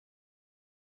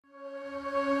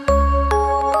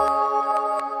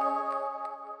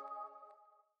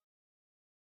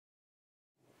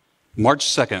March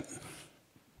 2nd,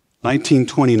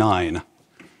 1929.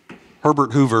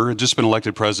 Herbert Hoover had just been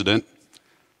elected president.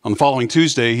 On the following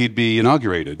Tuesday, he'd be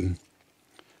inaugurated.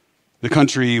 The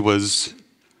country was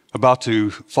about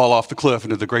to fall off the cliff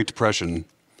into the Great Depression,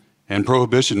 and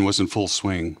Prohibition was in full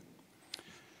swing.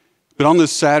 But on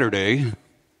this Saturday,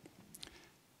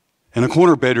 in a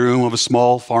corner bedroom of a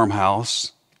small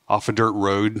farmhouse off a dirt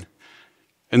road,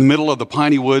 in the middle of the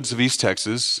piney woods of East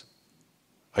Texas,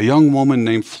 a young woman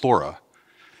named Flora,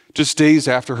 just days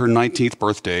after her 19th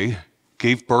birthday,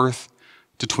 gave birth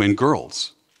to twin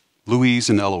girls, Louise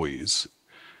and Eloise.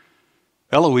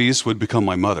 Eloise would become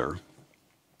my mother.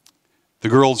 The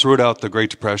girls rode out the Great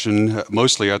Depression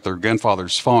mostly at their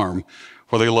grandfather's farm,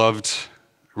 where they loved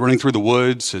running through the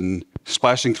woods and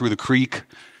splashing through the creek,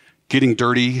 getting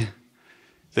dirty.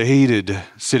 They hated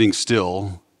sitting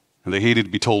still, and they hated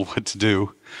to be told what to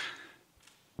do.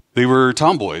 They were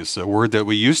tomboys, a word that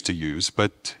we used to use,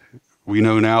 but we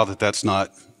know now that that's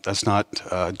not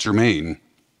germane.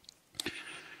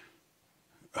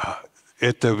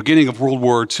 At the beginning of World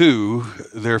War II,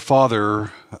 their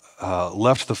father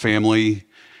left the family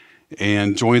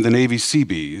and joined the Navy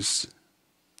Seabees,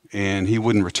 and he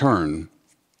wouldn't return.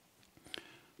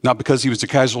 Not because he was a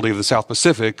casualty of the South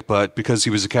Pacific, but because he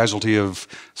was a casualty of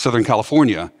Southern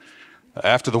California.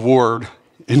 After the war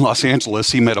in Los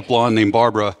Angeles, he met a blonde named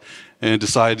Barbara and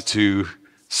decided to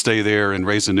stay there and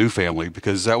raise a new family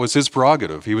because that was his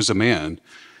prerogative. He was a man.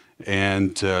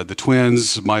 And the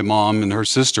twins, my mom and her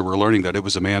sister, were learning that it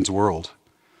was a man's world.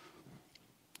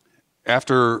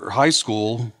 After high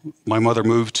school, my mother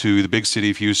moved to the big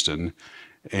city of Houston.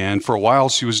 And for a while,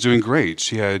 she was doing great.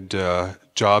 She had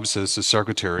jobs as a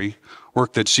secretary,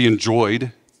 work that she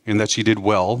enjoyed and that she did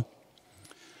well.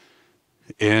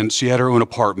 And she had her own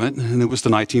apartment, and it was the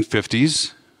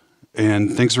 1950s,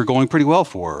 and things were going pretty well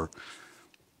for her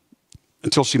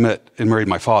until she met and married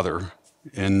my father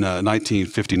in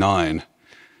 1959,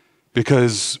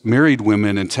 because married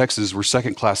women in Texas were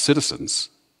second-class citizens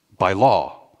by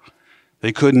law.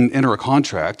 They couldn't enter a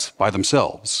contract by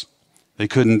themselves. They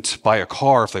couldn't buy a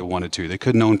car if they wanted to. They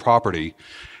couldn't own property.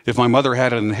 If my mother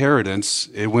had an inheritance,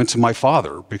 it went to my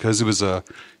father because it was a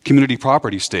community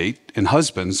property state, and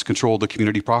husbands controlled the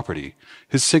community property.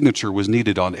 His signature was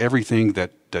needed on everything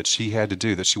that she had to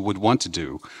do, that she would want to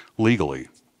do legally.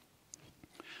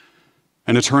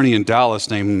 An attorney in Dallas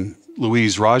named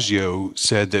Louise Raggio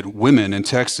said that women in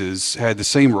Texas had the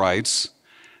same rights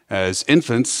as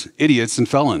infants, idiots, and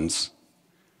felons.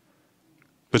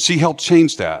 But she helped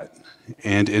change that.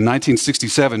 And in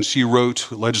 1967, she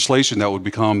wrote legislation that would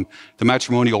become the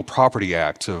Matrimonial Property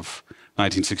Act of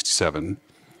 1967.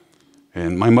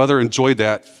 And my mother enjoyed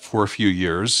that for a few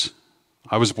years.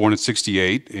 I was born in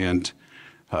 68, and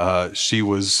she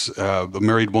was a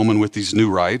married woman with these new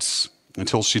rights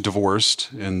until she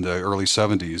divorced in the early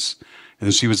 70s.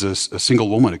 And she was a single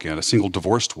woman again, a single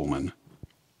divorced woman.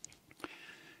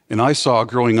 And I saw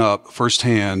growing up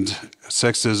firsthand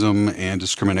sexism and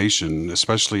discrimination,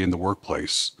 especially in the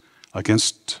workplace,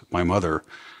 against my mother.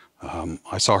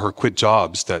 I saw her quit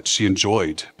jobs that she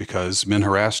enjoyed because men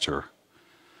harassed her.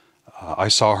 I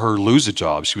saw her lose a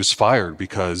job. She was fired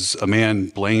because a man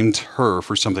blamed her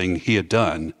for something he had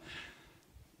done.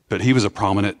 But he was a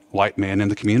prominent white man in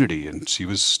the community, and she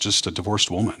was just a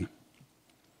divorced woman.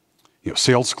 You know,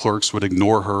 sales clerks would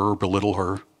ignore her or belittle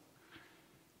her.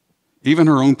 Even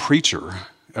her own preacher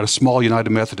at a small United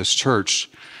Methodist church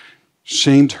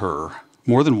shamed her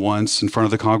more than once in front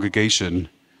of the congregation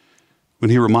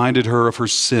when he reminded her of her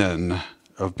sin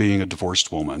of being a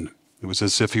divorced woman. It was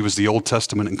as if he was the Old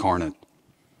Testament incarnate.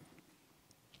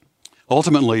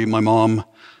 Ultimately, my mom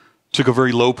took a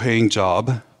very low-paying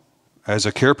job as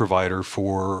a care provider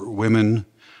for women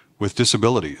with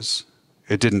disabilities.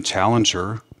 It didn't challenge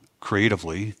her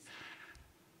creatively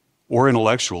or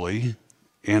intellectually,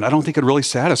 and I don't think it really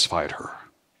satisfied her.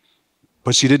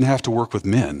 But she didn't have to work with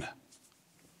men.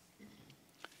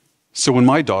 So when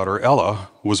my daughter, Ella,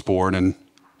 was born in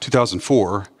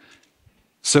 2004,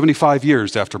 75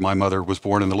 years after my mother was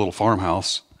born in the little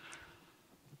farmhouse,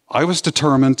 I was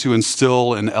determined to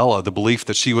instill in Ella the belief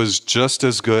that she was just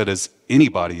as good as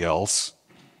anybody else,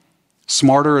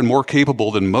 smarter and more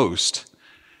capable than most,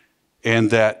 and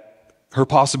that her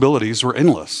possibilities were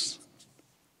endless.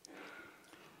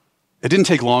 It didn't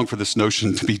take long for this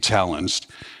notion to be challenged.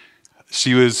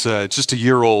 She was just a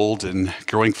year old and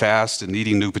growing fast and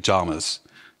needing new pajamas.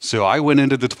 So I went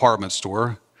into the department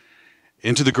store,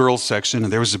 into the girls section,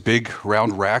 and there was a big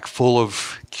round rack full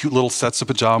of cute little sets of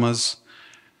pajamas,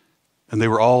 and they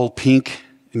were all pink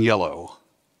and yellow.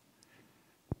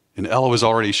 And Ella was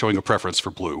already showing a preference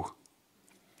for blue.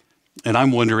 And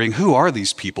I'm wondering, who are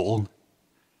these people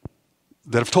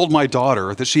that have told my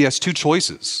daughter that she has two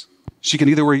choices? She can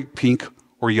either wear pink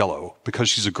or yellow because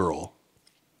she's a girl.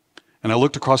 And I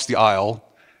looked across the aisle,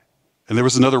 and there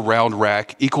was another round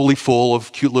rack equally full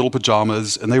of cute little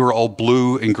pajamas, and they were all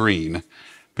blue and green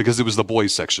because it was the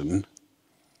boys section.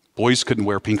 Boys couldn't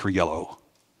wear pink or yellow.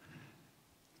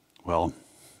 Well,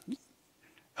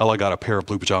 Ella got a pair of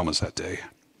blue pajamas that day.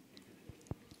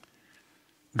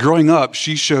 Growing up,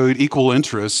 she showed equal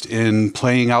interest in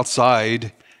playing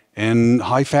outside and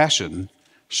high fashion.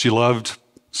 She loved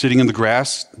sitting in the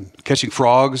grass, catching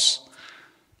frogs,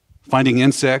 finding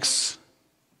insects,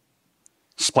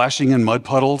 splashing in mud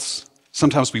puddles.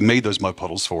 Sometimes we made those mud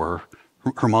puddles for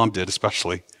her. Her mom did,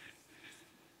 especially,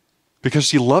 because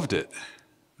she loved it.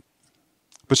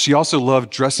 But she also loved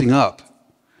dressing up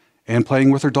and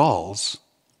playing with her dolls.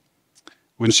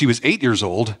 When she was 8 years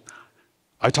old,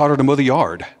 I taught her to mow the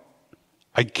yard.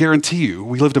 I guarantee you,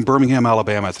 we lived in Birmingham,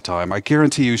 Alabama at the time. I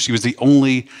guarantee you she was the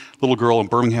only little girl in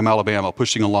Birmingham, Alabama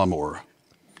pushing a lawnmower.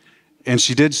 And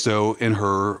she did so in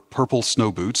her purple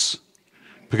snow boots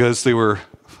because they were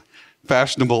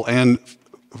fashionable and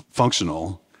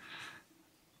functional.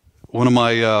 One of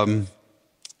my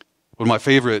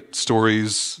favorite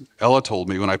stories Ella told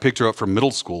me when I picked her up from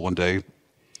middle school one day.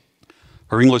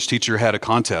 Her English teacher had a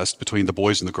contest between the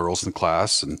boys and the girls in the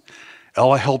class, and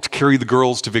Ella helped carry the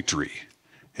girls to victory.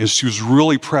 And she was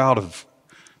really proud of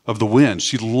the win.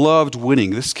 She loved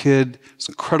winning. This kid was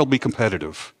incredibly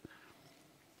competitive.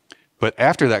 But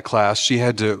after that class, she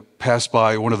had to pass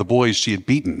by one of the boys she had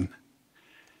beaten.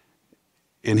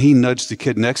 And he nudged the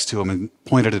kid next to him and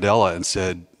pointed at Ella and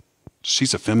said,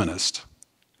 "She's a feminist."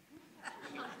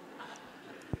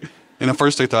 And at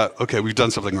first I thought, okay, we've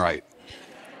done something right.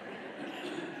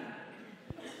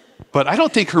 But I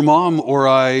don't think her mom or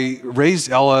I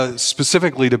raised Ella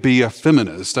specifically to be a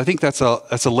feminist. I think that's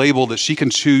a label that she can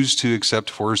choose to accept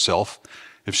for herself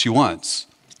if she wants.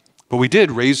 But we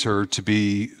did raise her to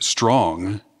be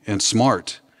strong and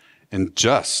smart and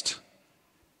just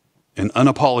and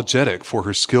unapologetic for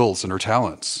her skills and her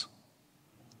talents.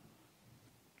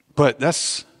 But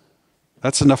that's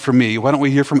enough for me. Why don't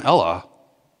we hear from Ella?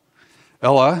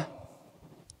 Ella,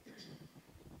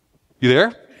 you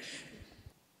there?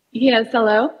 Yes,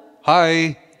 hello.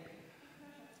 Hi.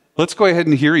 Let's go ahead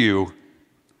and hear you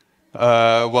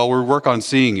while we work on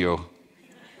seeing you.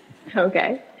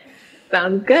 Okay,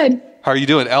 sounds good. How are you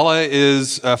doing? Ella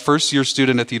is a first-year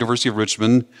student at the University of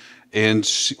Richmond, and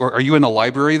are you in the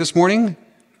library this morning?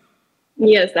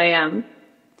 Yes, I am.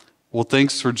 Well,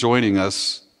 thanks for joining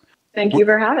us. Thank you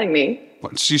for having me. Why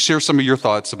don't you share some of your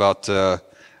thoughts about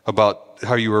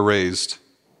how you were raised?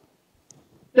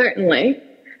 Certainly.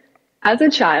 As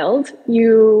a child,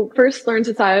 you first learn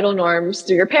societal norms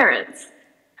through your parents.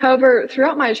 However,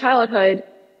 throughout my childhood,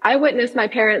 I witnessed my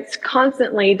parents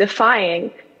constantly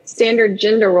defying standard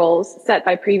gender roles set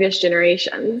by previous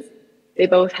generations. They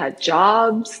both had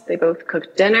jobs, they both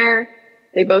cooked dinner,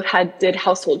 they both did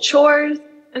household chores,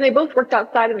 and they both worked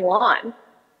outside in the lawn.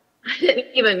 I didn't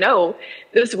even know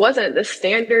this wasn't the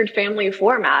standard family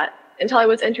format until I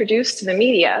was introduced to the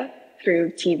media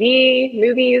through TV,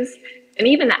 movies, and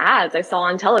even the ads I saw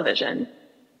on television.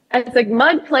 As a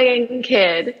mud-playing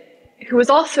kid who was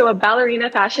also a ballerina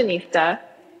fashionista,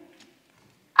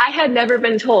 I had never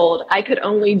been told I could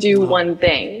only do one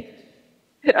thing,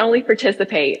 could only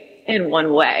participate in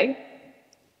one way.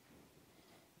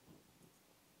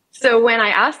 So when I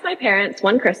asked my parents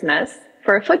one Christmas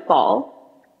for a football,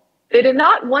 they did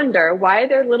not wonder why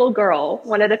their little girl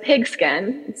wanted a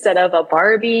pigskin instead of a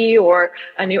Barbie or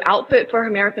a new outfit for her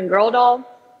American Girl doll.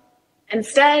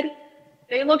 Instead,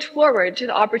 they looked forward to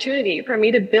the opportunity for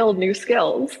me to build new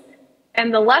skills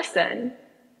and the lesson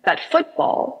that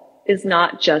football is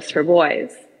not just for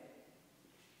boys.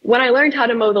 When I learned how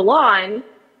to mow the lawn,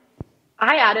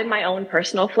 I added my own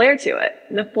personal flair to it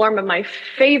in the form of my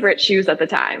favorite shoes at the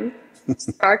time,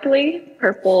 sparkly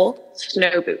purple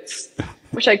snow boots,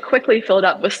 which I quickly filled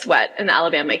up with sweat in the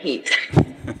Alabama heat.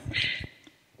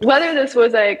 Whether this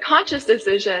was a conscious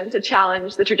decision to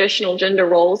challenge the traditional gender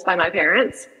roles by my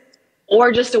parents,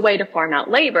 or just a way to farm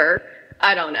out labor,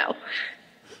 I don't know.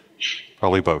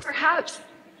 Probably both. Perhaps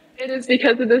it is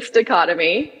because of this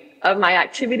dichotomy of my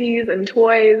activities and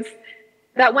toys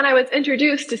that when I was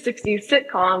introduced to 60s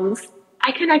sitcoms,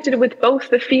 I connected with both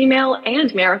the female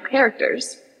and male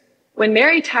characters. When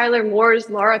Mary Tyler Moore's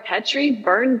Laura Petrie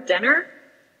burned dinner,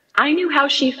 I knew how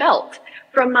she felt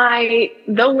from my,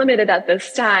 though limited at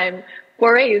this time,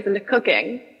 forays into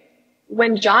cooking.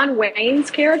 When John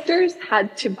Wayne's characters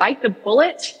had to bite the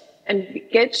bullet and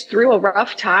get through a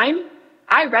rough time,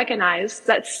 I recognized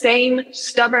that same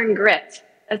stubborn grit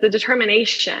as the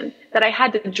determination that I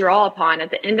had to draw upon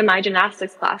at the end of my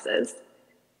gymnastics classes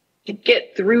to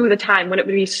get through the time when it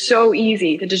would be so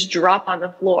easy to just drop on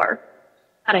the floor,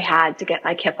 that I had to get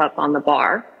my kip up on the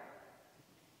bar.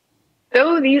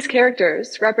 Though these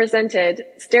characters represented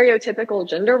stereotypical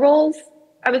gender roles,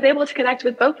 I was able to connect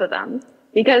with both of them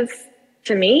because,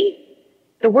 to me,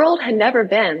 the world had never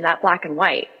been that black and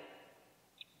white.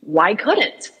 Why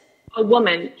couldn't a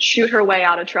woman shoot her way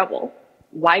out of trouble?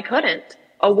 Why couldn't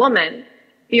a woman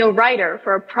be a writer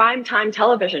for a primetime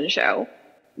television show?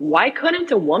 Why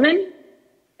couldn't a woman?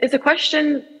 Is a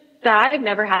question that I've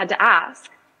never had to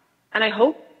ask, and I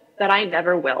hope that I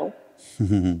never will.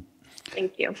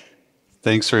 Thank you.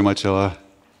 Thanks very much, Ella.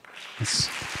 That's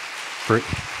great.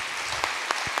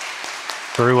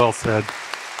 Very well said.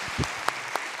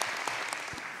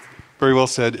 Very well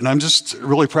said. And I'm just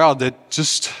really proud that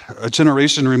just a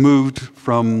generation removed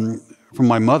from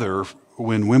my mother,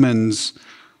 when women's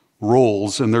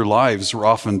roles in their lives were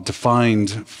often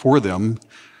defined for them,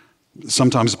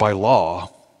 sometimes by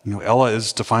law, Ella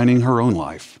is defining her own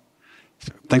life.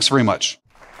 Thanks very much.